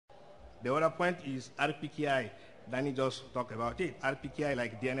The other point is RPKI. Danny just talked about it. RPKI,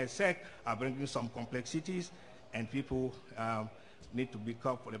 like DNSSEC, are bringing some complexities, and people need to be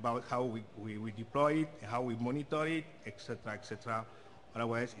careful about how we deploy it, how we monitor it, etc., etc.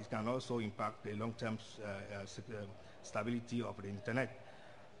 Otherwise, it can also impact the long-term stability of the internet.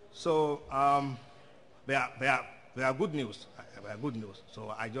 So there are good news. There are good news.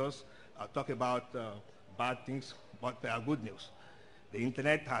 So I just talk about bad things, but there are good news. The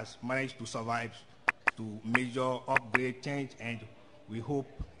internet has managed to survive to major upgrade change, and we hope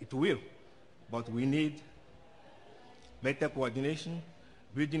it will. But we need better coordination,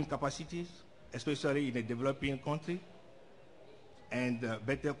 building capacities, especially in a developing country, and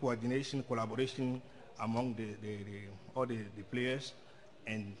better coordination, collaboration among all the players,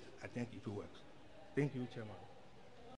 and I think it will work. Thank you, Chairman.